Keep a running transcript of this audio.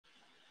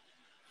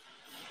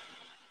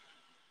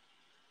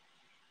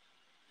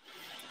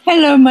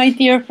Hello, my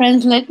dear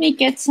friends. Let me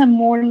get some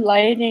more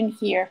light in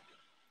here.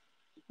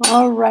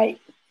 All right.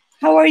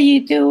 How are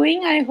you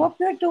doing? I hope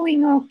you're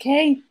doing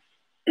okay.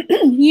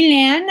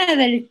 Ileana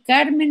del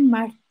Carmen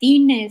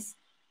Martinez.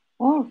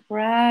 All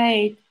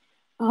right.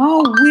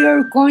 Oh, we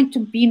are going to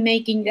be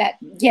making that.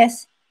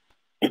 Yes.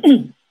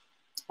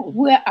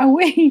 we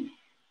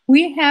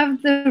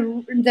have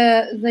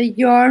the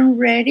yarn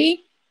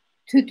ready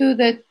to do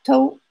the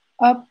toe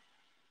up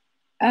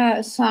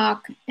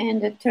sock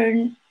and the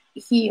turn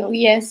heel.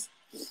 Yes.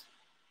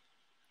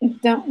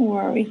 Don't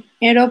worry,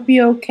 it'll be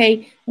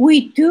okay.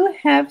 We do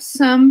have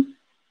some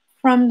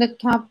from the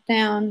top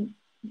down,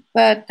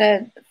 but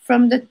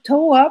from the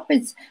toe up,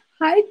 it's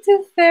hi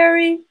to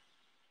Fairy.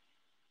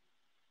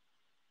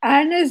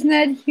 Anna's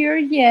not here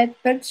yet,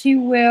 but she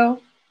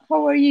will.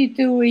 How are you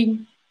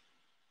doing?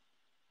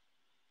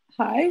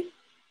 Hi,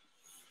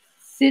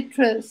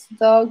 Citrus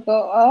Doggo.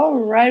 All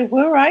right,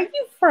 where are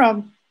you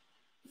from?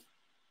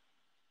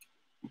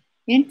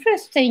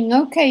 Interesting.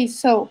 Okay,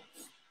 so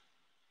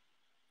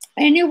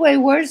anyway,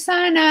 where's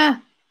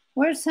Anna?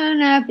 Where's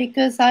Anna?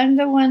 Because I'm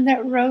the one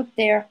that wrote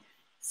there.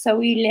 So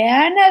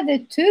Ileana, the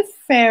Tooth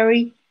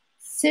Fairy,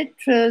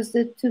 Citrus,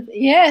 the Tooth.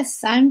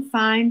 Yes, I'm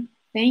fine.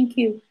 Thank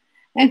you.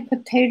 And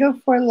Potato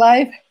for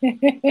Life.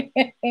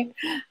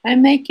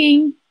 I'm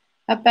making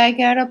a bag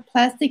out of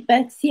plastic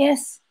bags.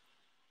 Yes.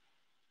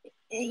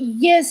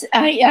 Yes,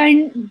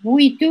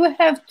 we do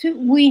have to.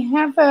 We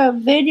have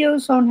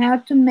videos on how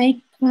to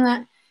make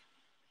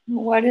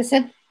what is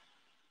it?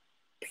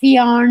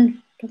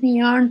 Yarn.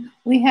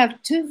 We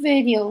have 2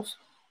 videos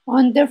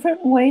on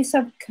different ways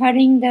of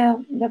cutting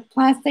the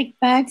plastic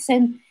bags,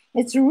 and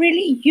it's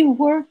really, you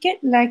work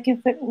it like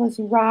if it was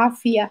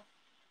raffia.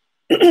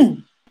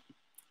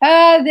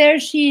 Ah, there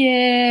she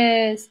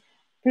is.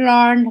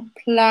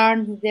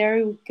 Plarn,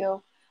 there we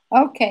go.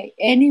 Okay,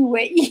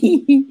 anyway.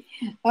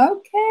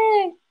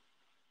 Okay,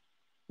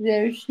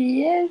 there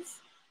she is.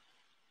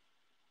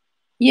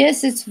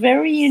 Yes, it's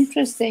very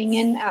interesting,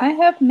 and I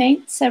have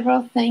made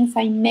several things.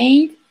 I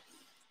made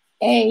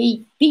a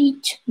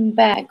beach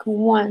bag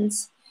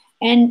once,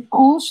 and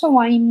also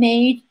I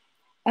made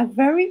a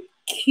very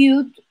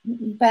cute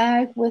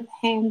bag with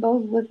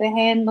the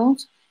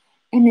handles,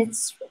 and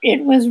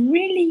it was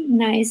really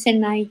nice.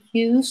 And I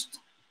used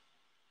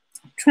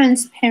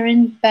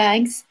transparent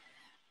bags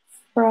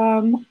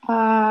from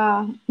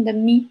the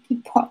meat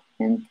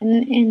department,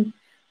 and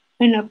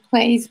in a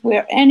place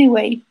where,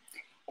 anyway,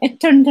 it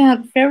turned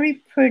out very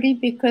pretty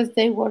because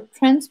they were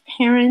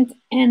transparent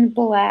and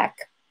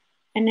black,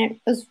 and it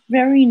was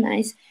very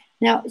nice.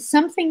 Now,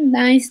 something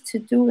nice to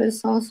do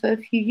is also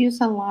if you use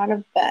a lot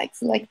of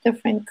bags, like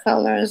different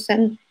colors,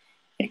 and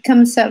it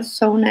comes out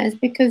so nice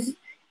because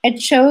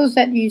it shows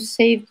that you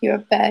saved your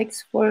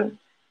bags for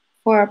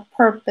a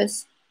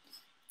purpose.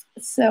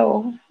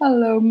 So,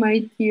 hello,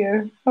 my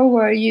dear. How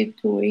are you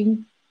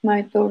doing?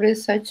 My daughter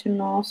is such an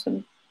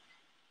awesome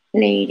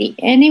lady.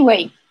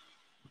 Anyway,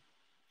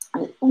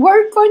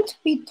 we're going to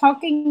be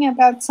talking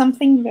about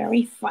something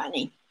very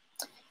funny,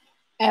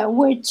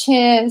 which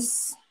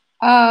is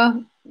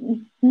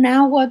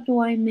now what do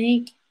I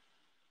make?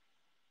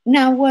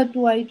 Now what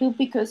do I do?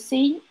 Because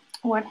see,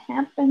 what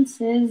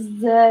happens is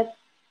that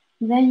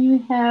then you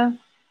have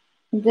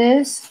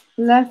this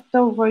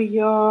leftover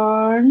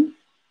yarn,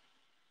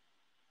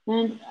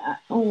 and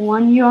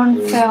one yarn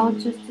fell.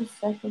 Just a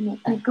second,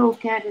 I go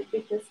get it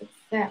because it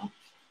fell.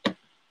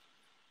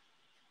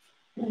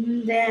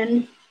 And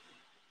then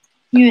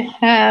you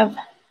have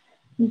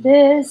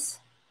this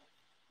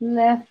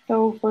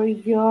leftover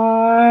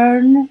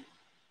yarn,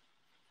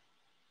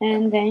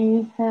 and then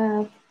you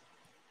have,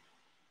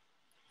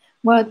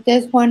 well,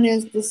 this one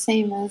is the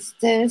same as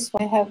this.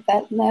 I have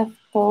that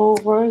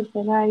leftover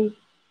that I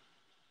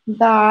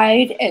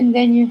dyed, and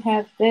then you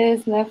have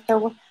this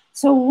leftover.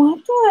 So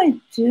what do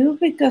I do?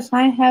 Because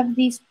I have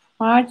these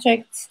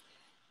projects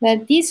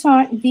that these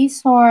are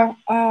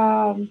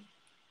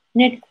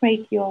knit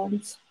crate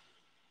yarns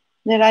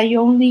that I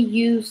only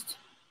used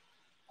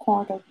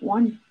part of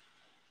one.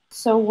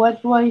 So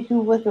what do I do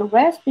with the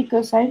rest?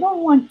 Because I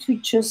don't want to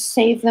just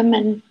save them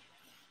and,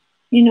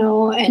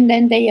 and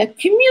then they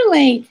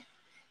accumulate.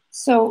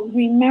 So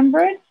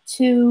remember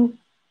to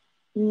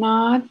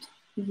not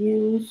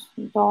use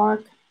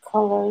dark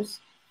colors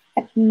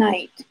at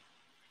night.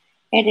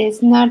 It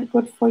is not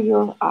good for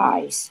your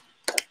eyes.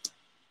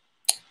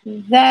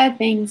 That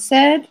being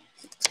said,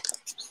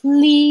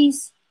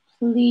 please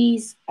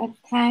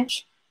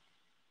attach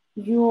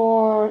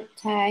your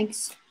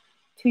tags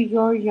to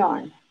your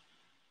yarn.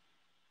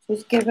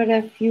 Just give it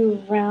a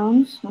few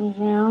rounds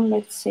around,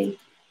 let's see.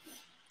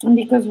 And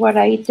because what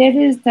I did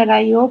is that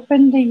I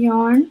opened the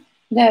yarn,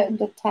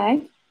 the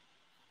tag,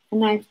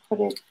 and I put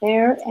it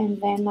there,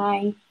 and then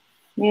I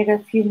made a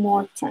few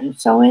more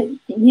turns. So it,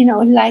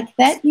 like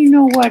that, you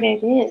know what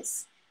it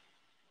is.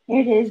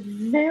 It is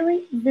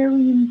very,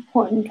 very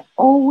important.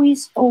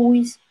 Always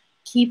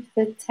keep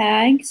the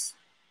tags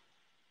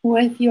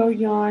with your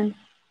yarn,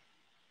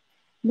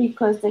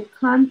 because the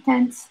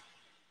contents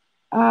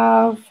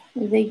of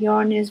the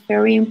yarn is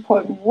very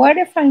important. What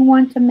if I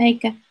want to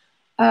make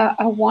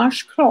a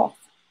washcloth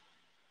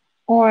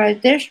or a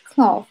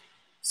dishcloth.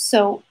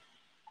 So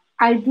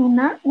I do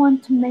not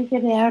want to make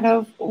it out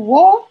of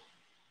wool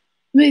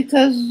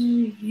because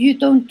you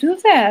don't do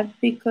that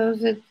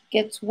because it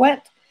gets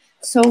wet.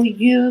 So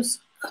use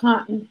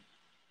cotton.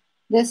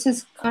 This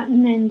is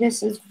cotton and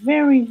this is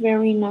very,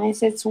 very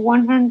nice. It's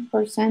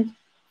 100%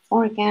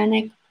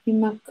 organic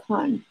Prima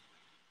cotton.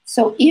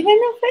 So even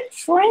if it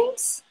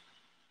shrinks,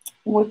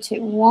 which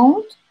it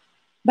won't,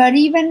 but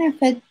even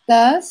if it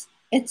does,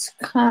 it's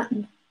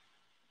cotton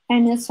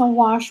and it's a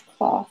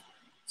washcloth.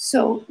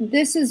 So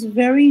this is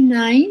very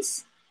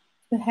nice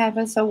to have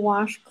as a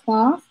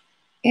washcloth.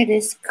 It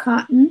is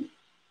cotton.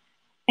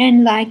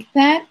 And like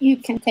that, you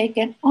can take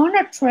it on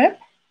a trip,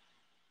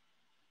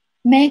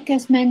 make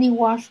as many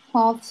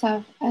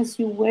washcloths as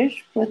you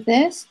wish with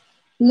this,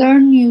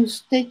 learn new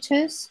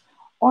stitches,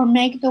 or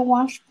make the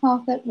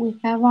washcloth that we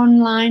have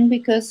online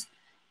because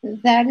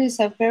that is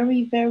a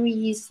very, very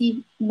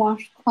easy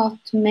washcloth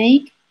to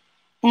make.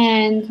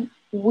 And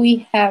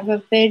we have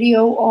a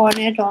video on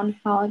it on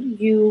how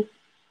you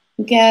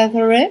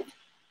gather it.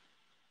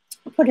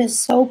 Put a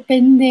soap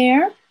in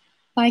there,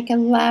 like a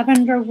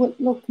lavender would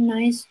look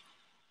nice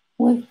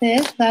with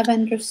this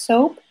lavender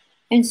soap.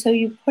 And so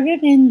you put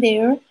it in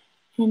there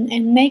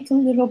and make a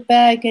little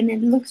bag, and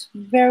it looks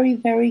very,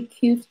 very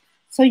cute.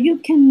 So you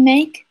can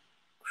make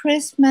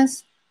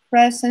Christmas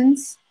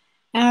presents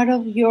out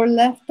of your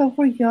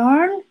leftover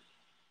yarn.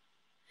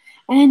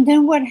 And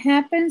then what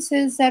happens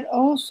is that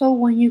also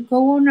when you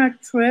go on a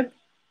trip,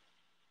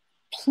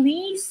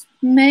 please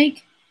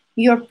make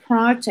your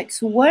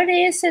projects. What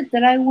is it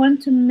that I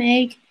want to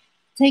make?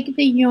 Take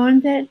the yarn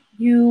that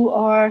you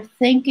are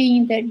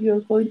thinking that you're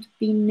going to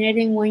be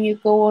knitting when you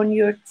go on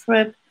your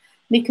trip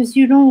because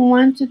you don't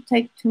want to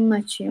take too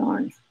much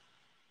yarn.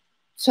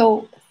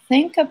 So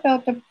think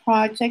about the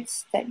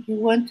projects that you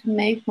want to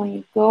make when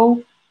you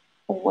go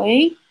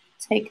away.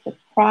 Take the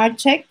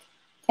project,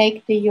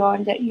 take the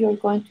yarn that you're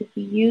going to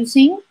be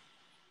using,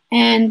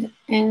 and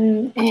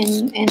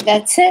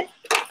that's it.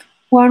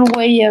 One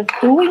way of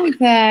doing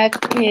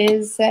that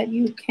is that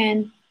you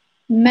can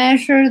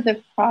measure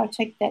the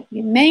project that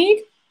you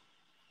made.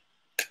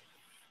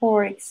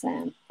 For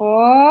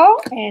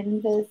example,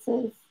 and this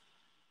is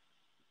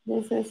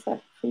a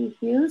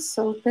preview.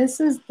 So this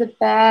is the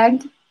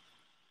bag,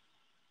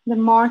 the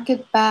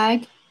market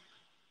bag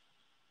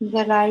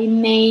that I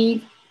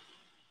made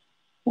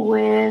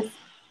with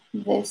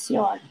this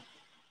yarn.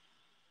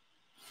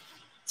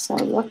 So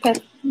look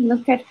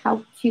at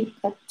how cute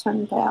that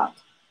turned out.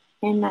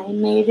 And I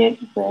made it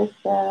with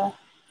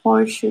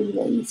horseshoe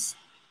lace.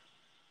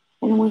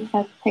 And we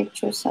have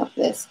pictures of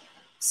this.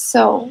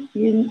 So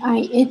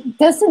it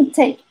doesn't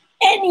take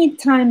any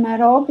time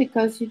at all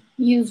because you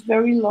use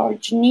very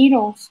large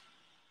needles,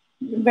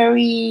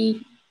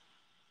 very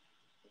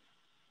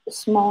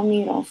small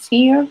needles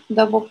here,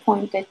 double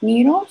pointed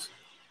needles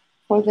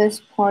for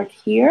this part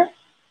here,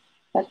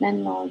 but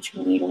then large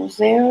needles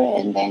there,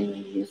 and then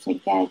you use a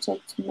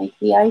gadget to make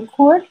the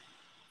I-cord.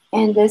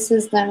 And this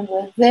is done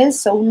with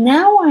this. So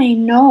now I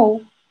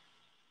know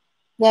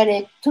that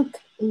it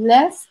took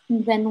less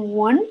than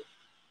one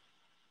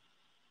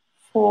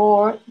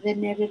for the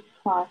knitted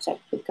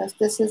project because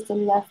this is the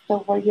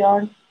leftover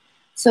yarn.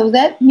 So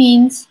that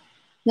means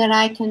that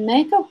I can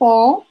make a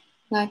ball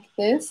like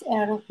this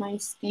out of my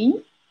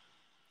skein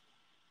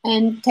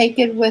and take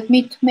it with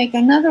me to make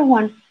another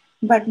one.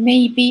 But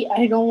maybe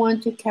I don't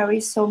want to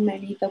carry so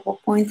many double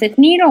pointed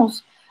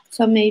needles.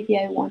 So maybe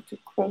I want to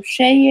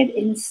crochet it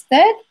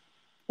instead.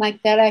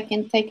 Like that I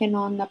can take it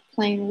on the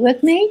plane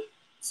with me.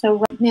 So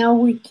right now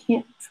we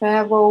can't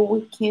travel,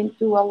 we can't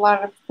do a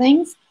lot of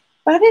things,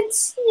 but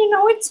it's,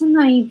 it's an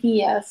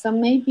idea. So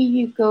maybe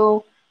you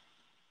go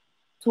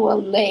to a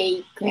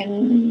lake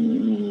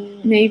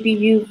and maybe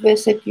you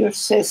visit your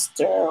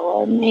sister,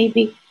 or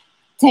maybe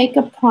take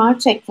a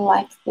project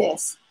like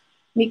this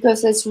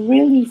because it's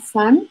really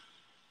fun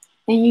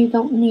and you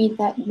don't need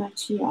that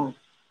much yarn.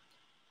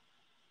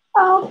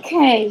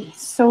 Okay,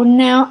 so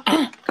now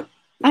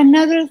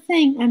another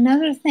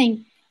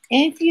thing.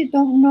 If you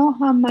don't know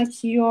how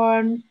much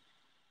yarn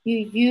you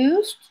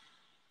used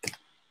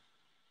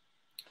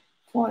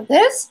for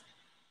this,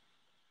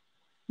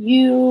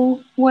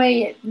 you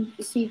weigh it. You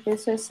see,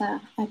 this is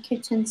a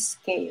kitchen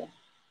scale.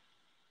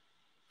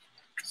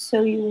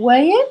 So you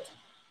weigh it,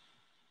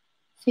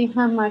 see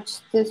how much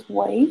this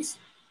weighs,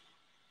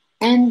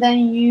 and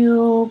then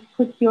you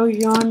put your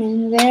yarn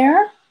in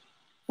there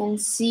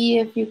and see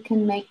if you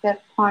can make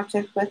that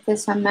project with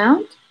this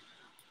amount,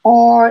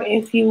 or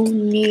if you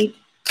need,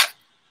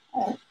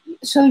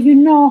 so you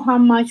know how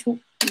much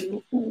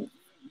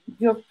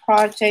your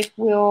project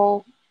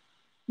will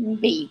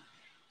be.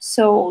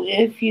 So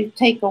if you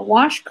take a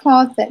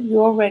washcloth that you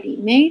already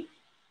made,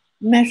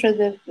 measure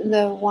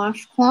the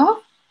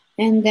washcloth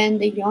and then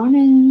the yarn,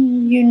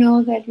 and you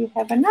know that you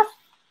have enough.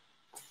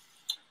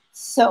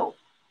 So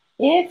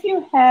if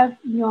you have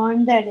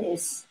yarn that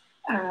is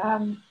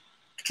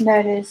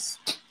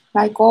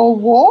like all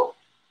wool,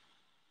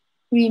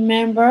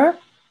 remember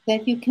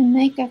that you can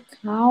make a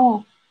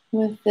cowl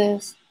with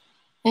this.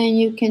 and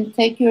you can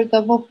take your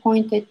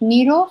double-pointed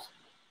needles,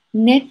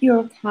 knit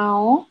your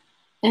cowl,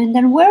 and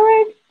then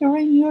wear it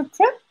during your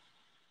trip.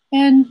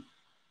 And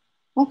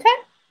okay,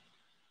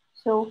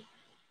 so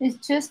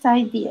it's just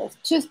ideas,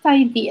 just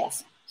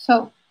ideas.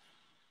 So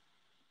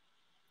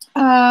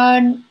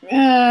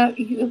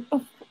you,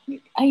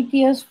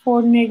 ideas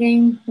for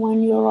knitting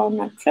when you're on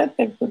a trip,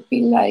 it would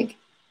be like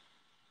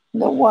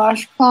the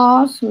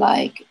washcloths,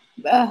 like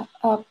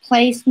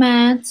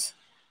placemats,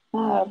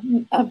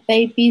 a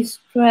baby's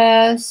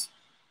dress,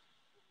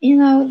 you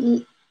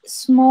know,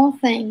 small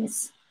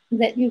things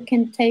that you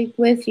can take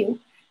with you.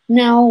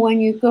 Now, when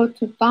you go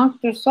to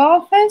doctor's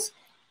office,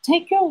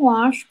 take your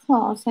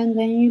washcloths and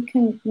then you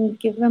can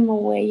give them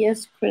away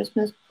as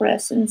Christmas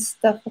presents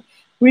stuff.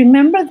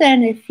 Remember that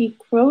if you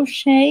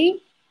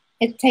crochet,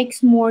 it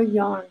takes more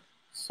yarn.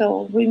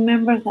 So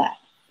remember that.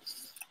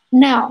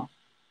 Now,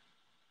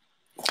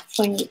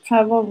 when you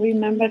travel,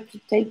 remember to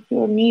take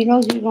your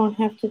needles. You don't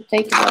have to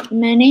take that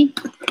many.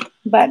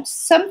 But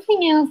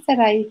something else that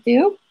I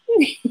do,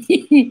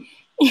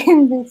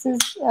 and this is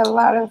a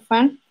lot of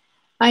fun,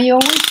 I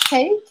always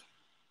take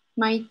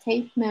my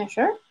tape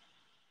measure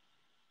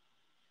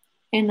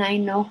and I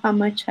know how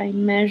much I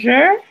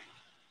measure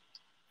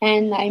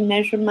and I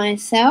measure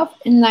myself.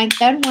 And like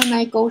that, when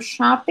I go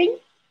shopping,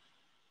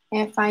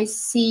 if I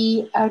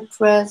see a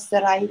dress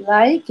that I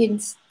like,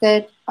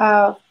 instead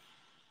of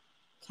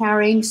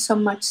carrying so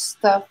much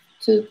stuff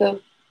to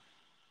the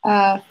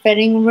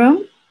fitting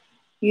room,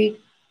 you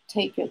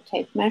take your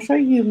tape measure,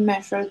 you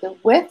measure the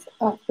width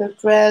of the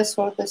dress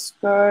or the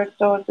skirt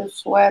or the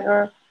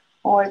sweater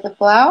or the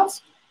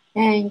blouse,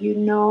 and you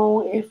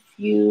know if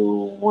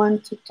you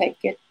want to take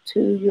it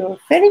to your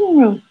fitting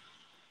room.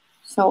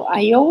 So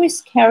I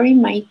always carry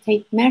my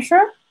tape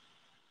measure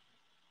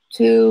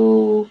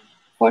to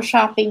for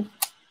shopping.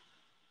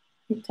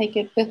 You take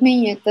it with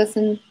me. It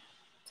doesn't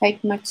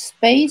take much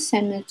space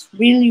and it's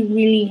really,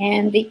 really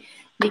handy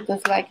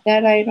because like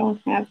that I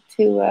don't have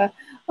to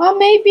oh,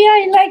 maybe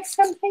I like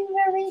something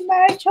very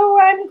much, oh,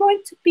 I'm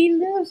going to be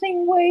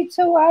losing weight,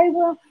 so I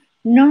will.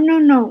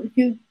 No,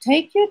 you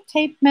take your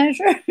tape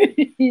measure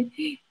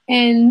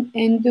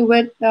and do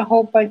it a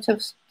whole bunch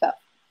of stuff.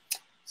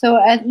 So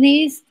at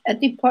least at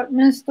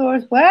department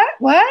stores, what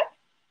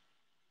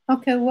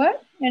okay,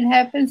 what it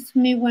happens to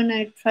me when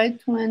I try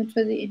to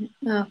enter the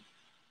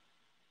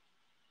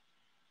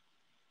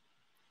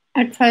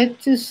I tried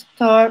to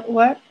start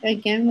what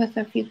again with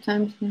a few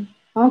times now.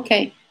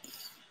 Okay.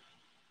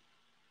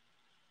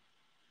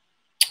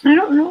 I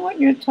don't know what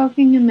you're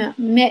talking about.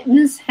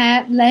 Mittens,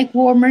 hat, leg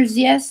warmers,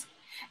 yes.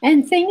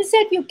 And things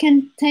that you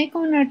can take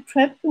on a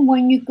trip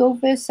when you go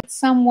visit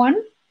someone.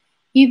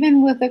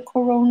 Even with the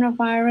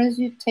coronavirus,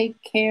 you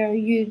take care.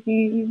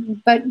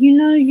 But you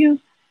know,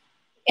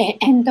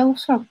 and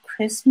those are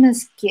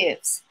Christmas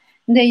gifts.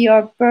 They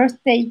are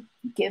birthday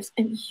gifts.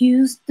 And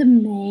use the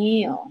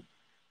mail.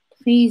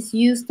 Please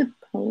use the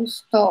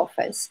post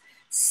office.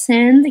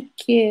 Send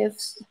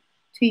gifts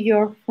to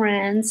your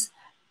friends.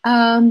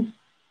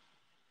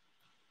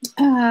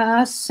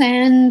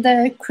 Send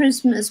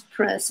Christmas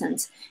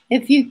presents.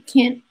 If you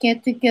can't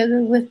get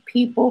together with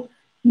people,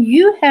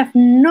 you have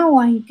no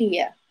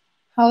idea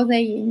how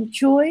they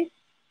enjoy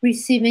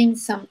receiving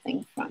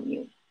something from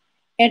you.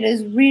 It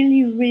is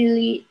really,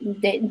 really,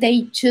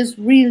 they just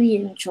really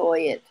enjoy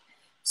it.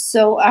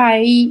 So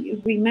I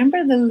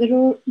remember the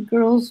little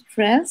girl's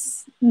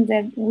dress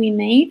that we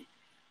made.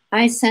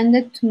 I sent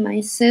it to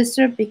my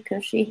sister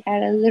because she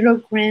had a little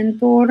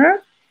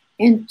granddaughter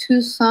in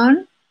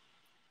Tucson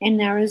in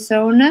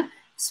Arizona.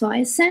 So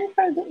I sent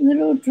her the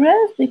little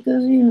dress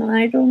because, you know,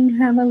 I don't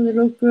have a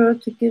little girl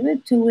to give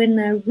it to, and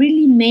I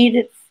really made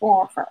it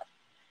for her.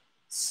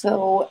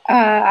 So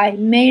I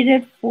made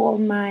it for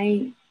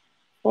my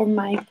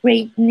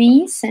great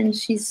niece, and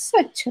she's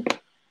such a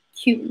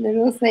cute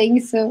little thing.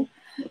 So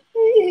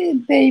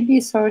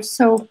babies are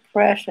so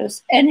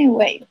precious.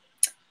 Anyway,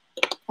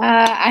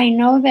 I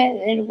know that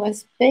it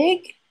was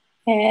big,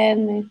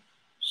 and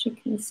she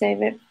can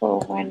save it for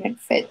when it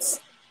fits.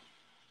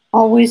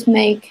 Always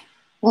make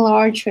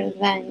larger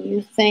than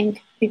you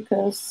think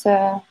because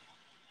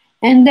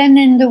and then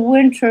in the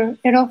winter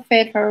it'll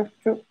fit her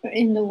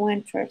in the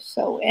winter.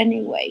 So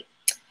anyway,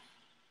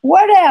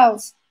 what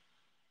else?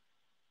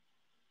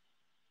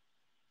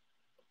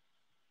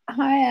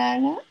 Hi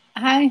Anna.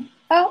 Hi.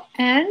 Oh,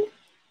 and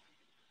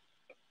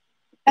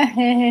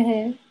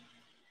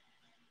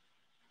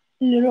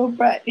little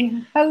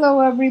buddy. Hello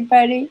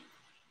everybody.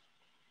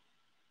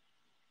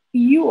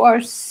 You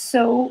are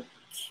so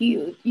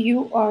cute.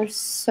 You are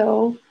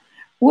so.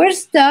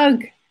 Where's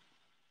Doug?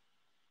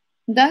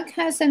 Doug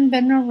hasn't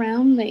been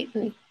around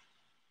lately.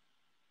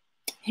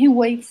 He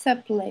wakes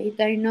up late.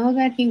 I know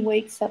that he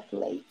wakes up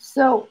late.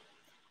 So,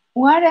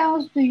 what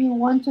else do you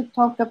want to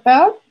talk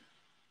about?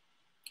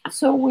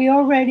 So, we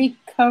already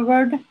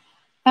covered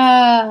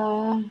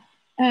uh,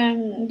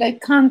 the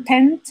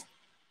content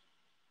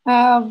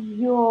of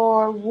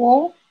your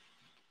wool,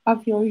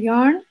 of your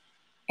yarn.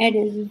 It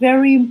is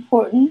very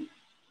important.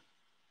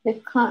 The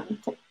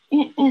content.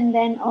 And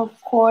then, of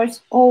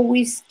course,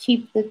 always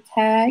keep the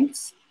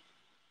tags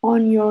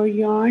on your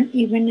yarn,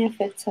 even if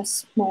it's a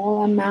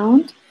small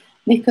amount,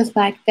 because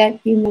like that,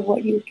 you know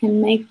what you can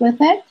make with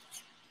it.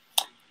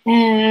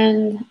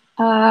 And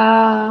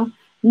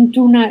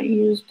do not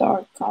use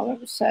dark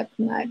colors at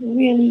night.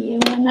 Really,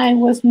 when I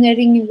was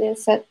knitting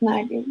this at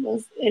night, it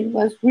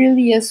was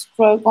really a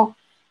struggle.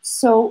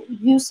 So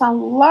use a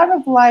lot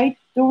of light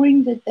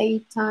during the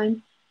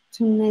daytime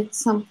to knit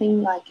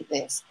something like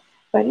this.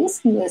 But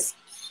isn't this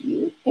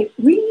cute? It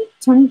really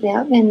turned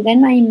out, and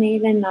then I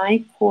made an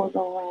eye cord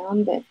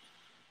around it.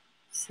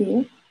 See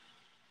it?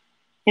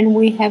 And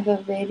we have a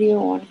video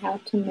on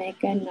how to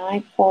make an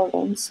eye cord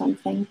on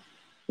something.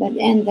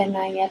 And then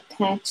I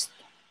attached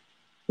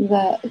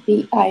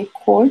the eye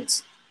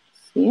cords.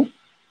 See it?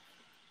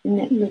 And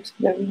it looks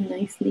very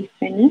nicely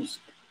finished.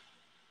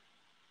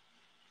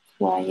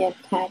 So I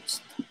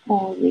attached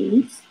all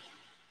these.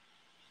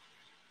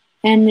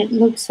 And it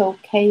looks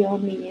okay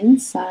on the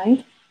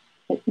inside.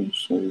 Let me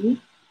show you.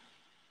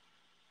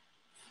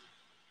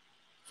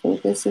 So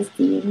this is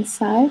the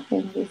inside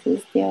and this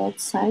is the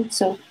outside.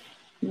 So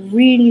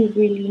really,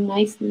 really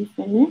nicely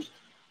finished.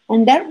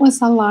 And that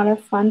was a lot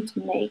of fun to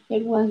make.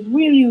 It was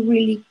really,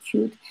 really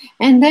cute.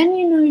 And then,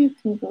 you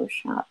can go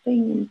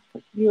shopping and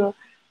put your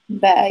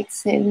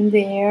bags in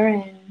there,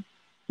 and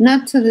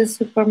not to the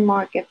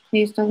supermarket.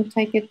 Please don't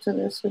take it to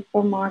the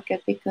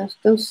supermarket because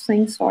those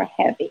things are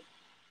heavy.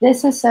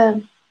 This is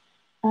a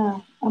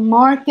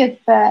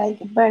market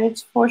bag, but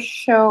it's for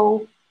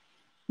show.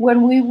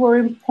 When we were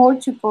in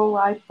Portugal,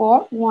 I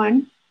bought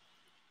one,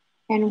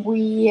 and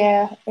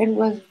it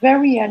was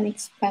very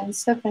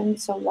inexpensive, and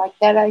so like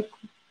that I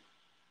could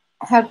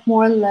have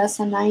more or less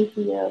an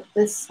idea of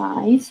the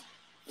size.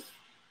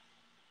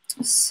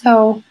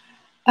 So,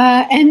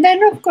 and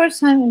then of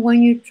course,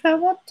 when you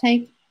travel,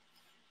 take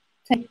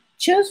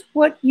just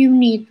what you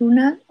need. Do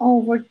not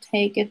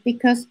overtake it,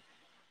 because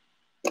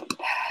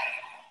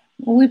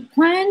we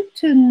plan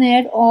to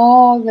knit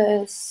all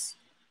this,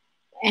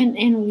 and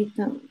we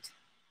don't.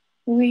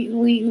 We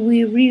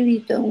really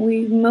don't.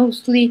 We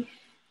mostly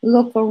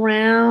look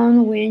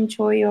around. We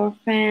enjoy our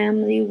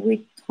family.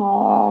 We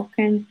talk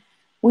and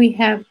we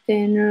have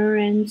dinner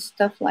and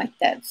stuff like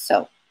that.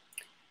 So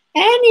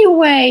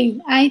anyway,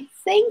 I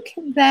think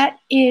that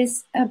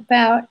is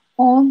about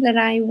all that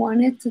I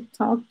wanted to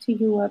talk to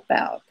you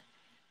about.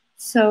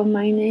 So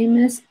my name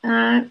is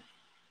Amal.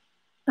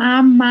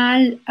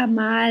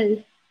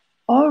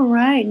 All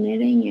right,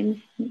 knitting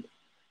in.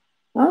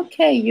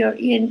 Okay, you're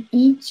in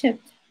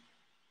Egypt.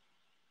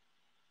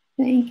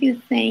 Thank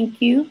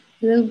you.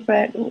 Little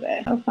bread.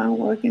 I hope I'm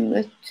working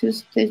with 2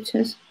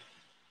 stitches.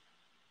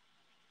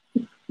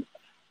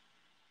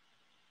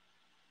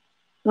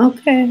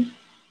 Okay,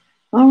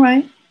 all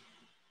right.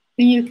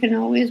 And you can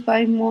always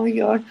buy more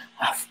yarn.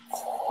 Of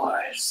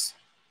course.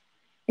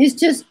 It's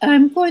just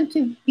I'm going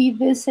to be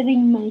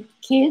visiting my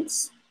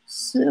kids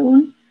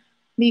soon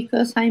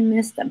because I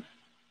miss them.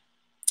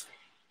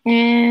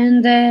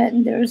 And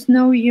there's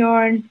no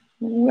yarn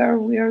where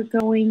we're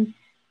going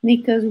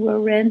because we're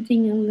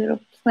renting a little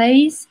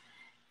place.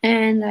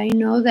 And I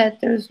know that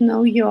there's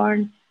no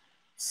yarn.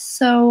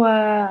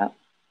 So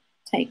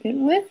take it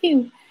with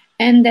you.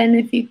 And then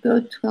if you go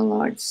to a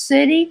large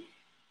city,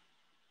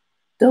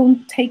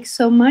 don't take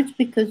so much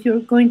because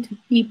you're going to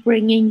be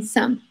bringing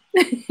some.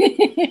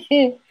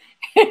 It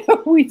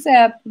always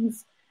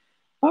happens.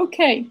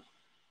 Okay.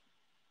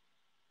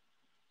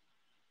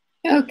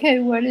 Okay,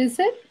 what is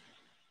it?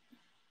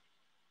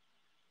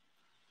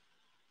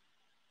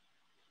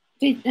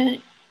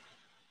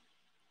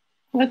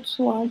 Let's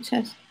watch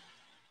us.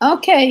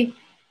 Okay.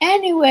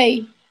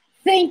 Anyway,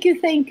 thank you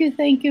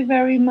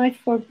very much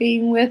for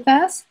being with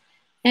us.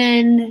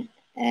 And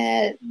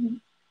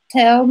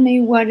tell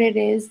me what it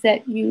is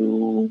that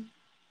you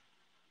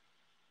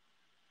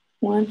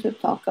want to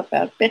talk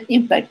about. But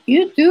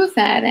you do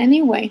that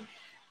anyway.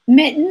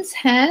 Mittens,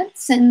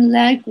 hats, and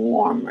leg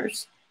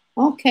warmers.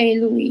 Okay,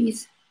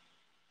 Louise.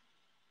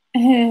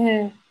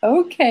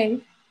 Okay.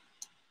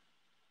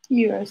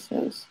 You are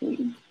so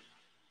sweet.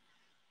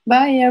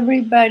 Bye,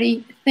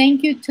 everybody.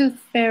 Thank you, Tooth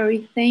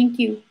Fairy. Thank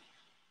you,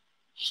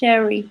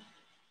 Sherry.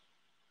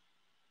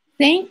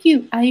 Thank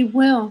you. I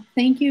will.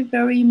 Thank you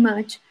very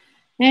much.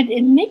 And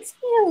it makes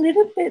me a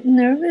little bit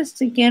nervous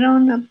to get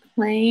on a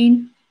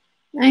plane.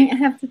 I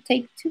have to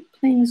take 2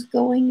 planes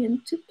going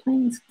and 2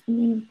 planes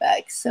coming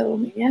back.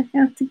 So I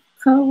have to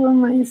cover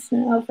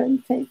myself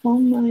and take all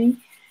my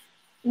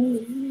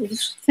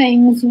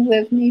things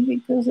with me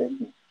because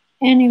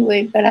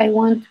anyway, but I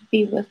want to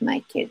be with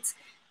my kids.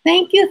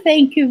 Thank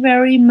you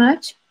very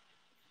much.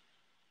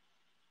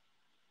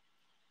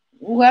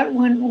 What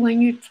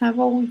when you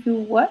travel, you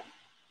what?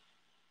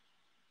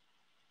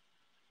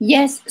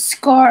 Yes,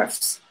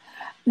 scarves.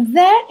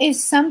 That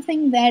is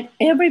something that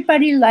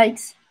everybody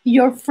likes.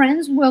 Your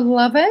friends will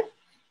love it.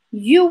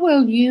 You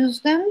will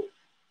use them.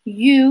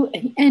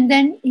 And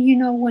then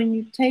when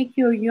you take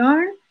your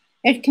yarn,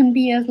 it can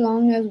be as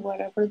long as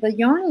whatever the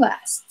yarn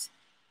lasts.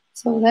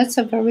 So that's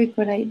a very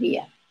good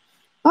idea.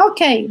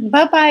 Okay,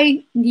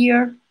 bye-bye,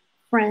 dear.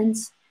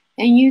 friends,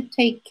 and you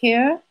take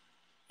care,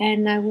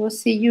 and I will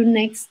see you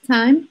next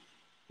time.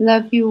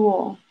 Love you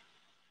all.